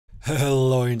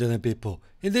Hello internet people.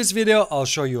 In this video I'll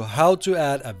show you how to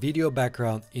add a video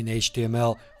background in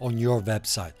HTML on your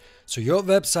website. So your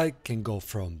website can go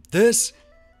from this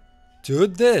to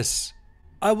this.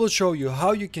 I will show you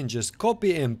how you can just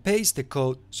copy and paste the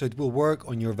code so it will work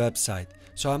on your website.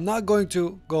 So I'm not going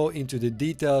to go into the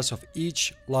details of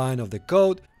each line of the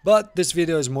code, but this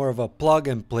video is more of a plug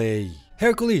and play.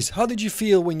 Hercules, how did you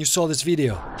feel when you saw this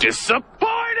video?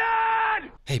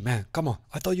 Disappointed! Hey man, come on,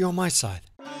 I thought you were on my side.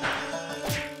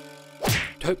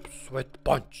 Tip sweat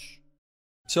punch.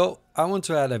 So I want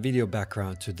to add a video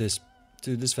background to this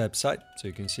website. So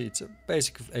you can see it's a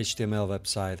basic HTML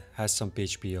website, has some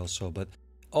PHP also, but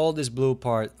all this blue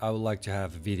part I would like to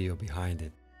have a video behind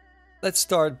it. Let's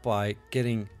start by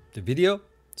getting the video.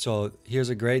 So here's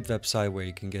a great website where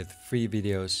you can get free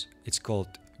videos. It's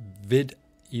called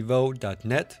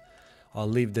videvo.net. I'll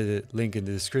leave the link in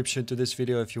the description to this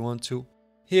video if you want to.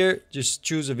 Here, just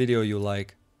choose a video you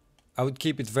like. I would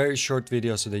keep it very short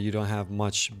video so that you don't have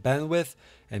much bandwidth,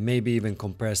 and maybe even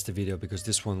compress the video because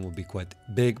this one will be quite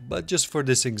big, but just for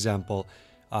this example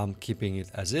I'm keeping it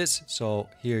as is. So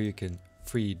here you can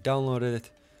free download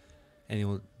it and it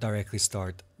will directly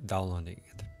start downloading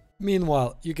it.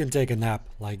 Meanwhile, you can take a nap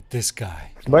like this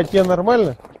guy. Батя,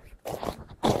 нормально?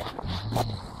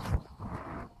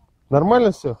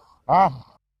 Нормально все?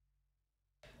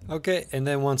 Okay, and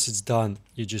then once it's done,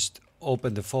 you just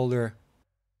open the folder.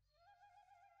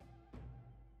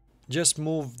 Just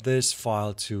move this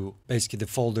file to basically the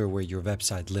folder where your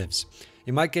website lives.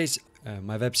 In my case,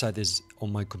 my website is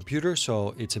on my computer,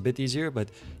 so it's a bit easier, but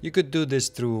you could do this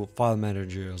through File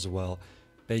Manager as well.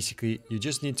 Basically, you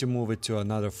just need to move it to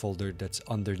another folder that's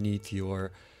underneath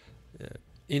your,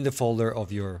 in the folder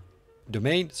of your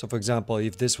domain. So for example,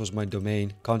 if this was my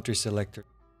domain, country selector,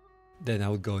 then I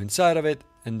would go inside of it,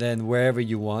 and then wherever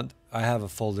you want, I have a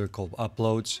folder called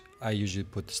uploads. I usually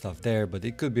put the stuff there, but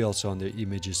it could be also under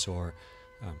images or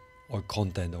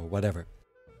content or whatever.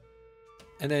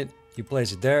 And then you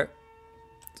place it there.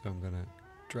 So I'm gonna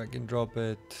drag and drop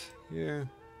it here.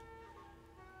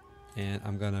 And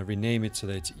I'm gonna rename it so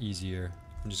that it's easier.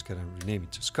 I'm just gonna rename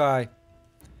it to Sky.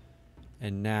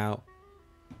 And now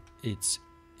it's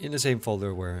in the same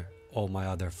folder where all my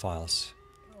other files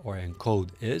or encode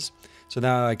is. So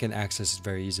now I can access it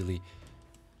very easily.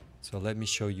 So let me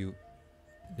show you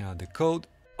now the code.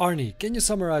 Arnie, can you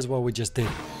summarize what we just did?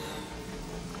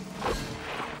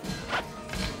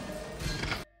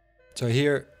 So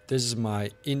here, this is my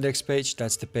index page.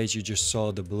 That's the page you just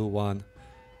saw, the blue one.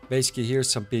 Basically,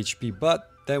 here's some PHP, but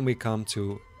then we come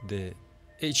to the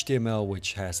HTML,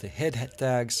 which has the head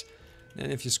tags.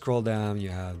 And if you scroll down, you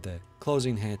have the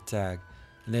closing head tag,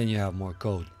 and then you have more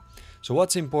code. So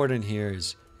what's important here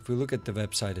is, if we look at the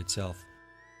website itself,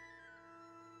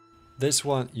 this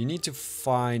one, you need to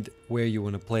find where you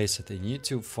want to place it. And you need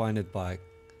to find it by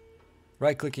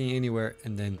right-clicking anywhere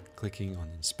and then clicking on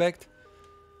Inspect.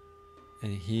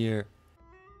 And here,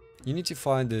 you need to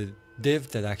find the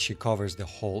div that actually covers the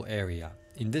whole area.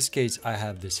 In this case, I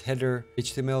have this header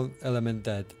HTML element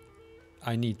that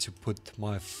I need to put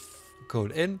my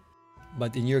code in.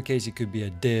 But in your case, it could be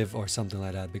a div or something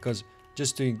like that, because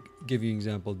just to give you an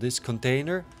example, this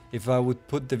container, if I would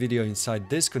put the video inside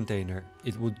this container,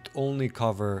 it would only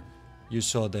cover, you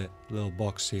saw the little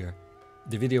box here,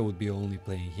 the video would be only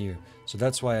playing here. So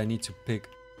that's why I need to pick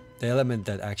the element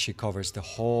that actually covers the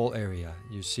whole area.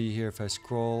 You see here, if I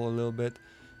scroll a little bit,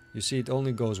 you see it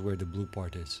only goes where the blue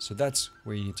part is. So that's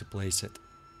where you need to place it.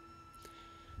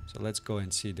 So let's go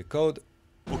and see the code.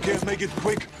 Okay, make it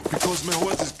quick because my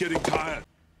horse is getting tired.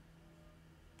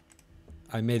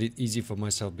 I made it easy for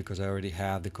myself because I already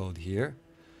have the code here.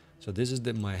 So this is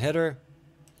my header,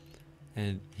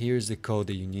 and here's the code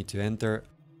that you need to enter.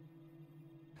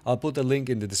 I'll put a link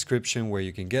in the description where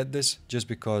you can get this, just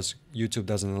because YouTube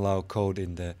doesn't allow code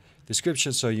in the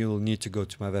description, so you'll need to go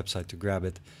to my website to grab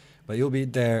it, but you'll be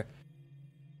there.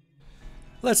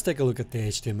 Let's take a look at the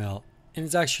HTML, and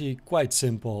it's actually quite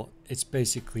simple. It's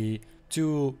basically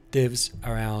two divs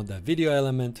around a video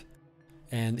element.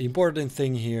 And the important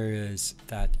thing here is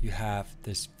that you have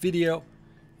this video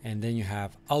and then you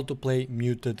have autoplay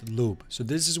muted loop. So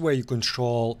this is where you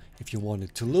control if you want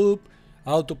it to loop,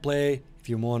 autoplay, if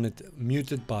you want it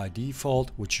muted by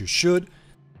default, which you should.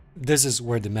 This is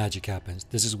where the magic happens.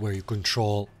 This is where you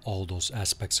control all those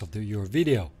aspects of your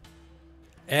video.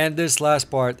 And this last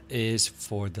part is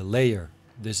for the layer.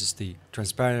 This is the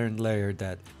transparent layer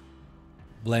that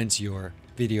blends your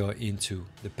video into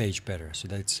the page better. So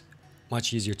that's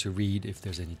much easier to read if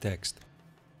there's any text.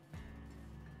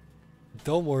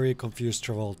 Don't worry, confused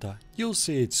Travolta, you'll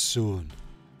see it soon.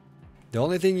 The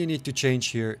only thing you need to change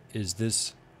here is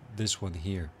this one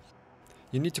here.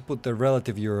 you need to put the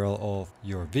relative URL of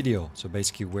your video. So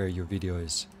basically where your video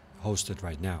is hosted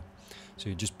right now. So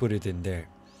you just put it in there.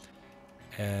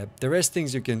 The rest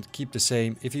things you can keep the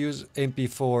same. If you use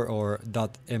MP4 or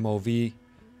 .mov,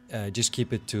 just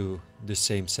keep it to the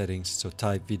same settings. So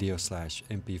type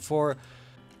video/mp4.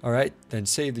 All right, then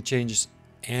save the changes,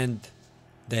 and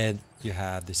then you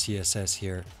have the CSS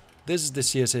here. This is the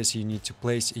CSS you need to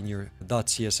place in your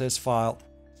 .css file.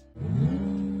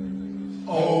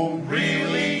 Oh,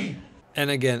 really?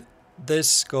 And again,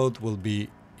 this code will be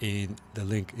in the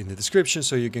link in the description,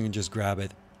 so you can just grab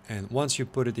it. And once you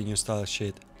put it in your style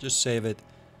sheet, just save it.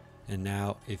 And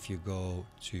now if you go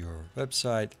to your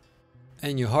website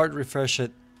and you hard refresh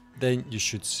it, then you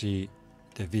should see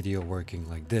the video working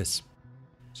like this.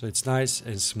 So it's nice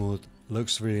and smooth,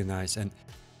 looks really nice. And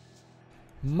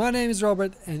my name is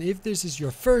Robert, and if this is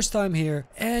your first time here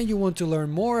and you want to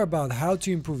learn more about how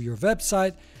to improve your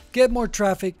website, get more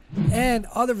traffic, and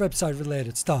other website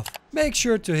related stuff, make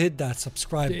sure to hit that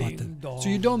subscribe button so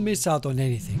you don't miss out on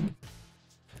anything.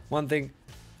 One thing,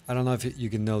 I don't know if you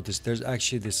can notice, there's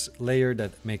actually this layer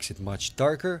that makes it much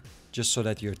darker, just so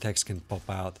that your text can pop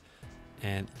out.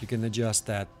 And you can adjust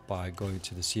that by going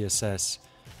to the CSS.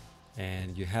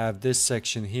 And you have this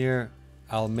section here.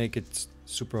 I'll make it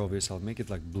super obvious. I'll make it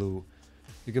like blue.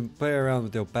 You can play around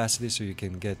with the opacity so you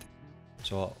can get.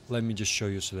 So let me just show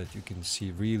you so that you can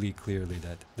see really clearly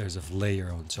that there's a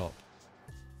layer on top.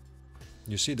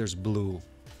 You see there's blue,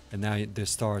 and now the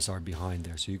stars are behind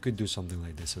there. So you could do something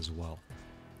like this as well,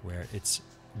 where it's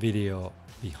video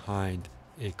behind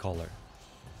a color.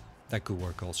 That could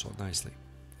work also nicely.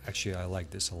 Actually, I like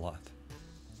this a lot.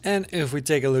 And if we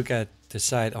take a look at the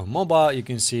site on mobile, you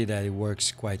can see that it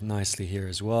works quite nicely here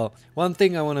as well. One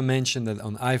thing I want to mention, that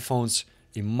on iPhones,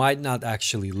 it might not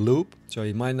actually loop, so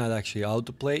it might not actually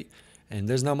autoplay, and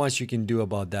there's not much you can do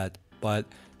about that. But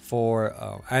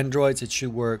for Androids, it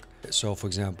should work. So for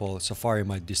example, Safari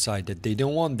might decide that they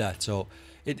don't want that. So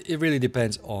it really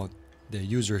depends on the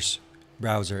user's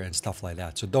browser and stuff like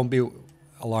that. So don't be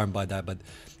alarmed by that. But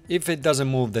if it doesn't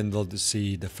move, then they'll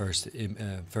see the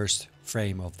first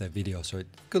frame of the video. So it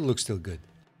could look still good.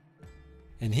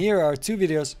 And here are two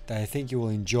videos that I think you will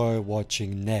enjoy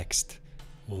watching next.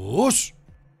 Whoosh!